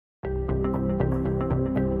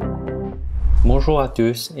Bonjour à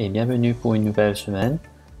tous et bienvenue pour une nouvelle semaine.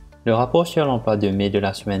 Le rapport sur l'emploi de mai de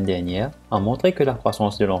la semaine dernière a montré que la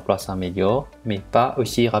croissance de l'emploi s'améliore, mais pas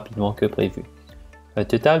aussi rapidement que prévu. Un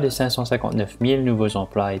total de 559 000 nouveaux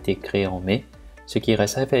emplois a été créé en mai, ce qui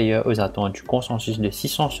reste inférieur aux attentes du consensus de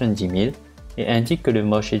 670 000 et indique que le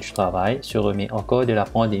marché du travail se remet encore de la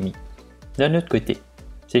pandémie. D'un autre côté,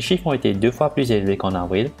 ces chiffres ont été 2 fois plus élevés qu'en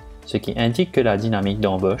avril, ce qui indique que la dynamique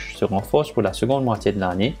d'embauche se renforce pour la seconde moitié de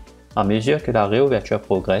l'année à mesure que la réouverture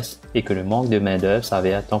progresse et que le manque de main-d'œuvre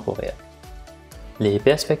s'avère temporaire. Les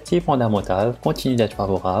perspectives fondamentales continuent d'être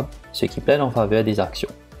favorables, ce qui plaide en faveur des actions,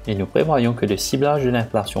 et nous prévoyons que le ciblage de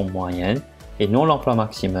l'inflation moyenne et non l'emploi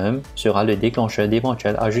maximum sera le déclencheur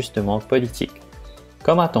d'éventuels ajustements politiques.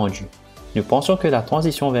 Comme attendu, nous pensons que la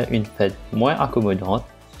transition vers une Fed moins accommodante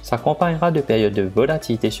s'accompagnera de périodes de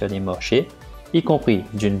volatilité sur les marchés, y compris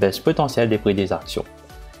d'une baisse potentielle des prix des actions.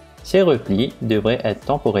 Ces replis devraient être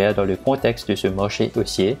temporaires dans le contexte de ce marché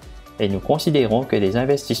haussier et nous considérons que les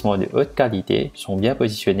investissements de haute qualité sont bien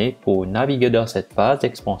positionnés pour naviguer dans cette phase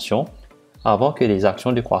d'expansion avant que les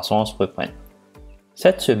actions de croissance reprennent.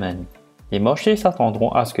 Cette semaine, les marchés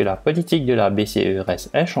s'attendront à ce que la politique de la BCE reste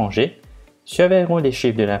inchangée, surveilleront les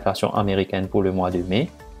chiffres de l'inflation américaine pour le mois de mai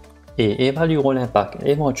et évalueront l'impact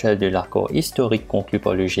éventuel de l'accord historique conclu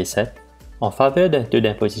par le G7 en faveur d'un taux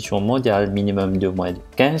d'imposition mondial minimum de moins de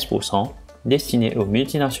 15% destiné aux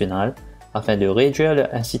multinationales afin de réduire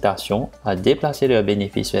leur incitation à déplacer leurs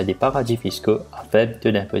bénéfices vers des paradis fiscaux à faible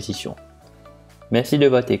taux d'imposition. Merci de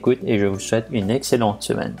votre écoute et je vous souhaite une excellente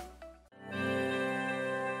semaine.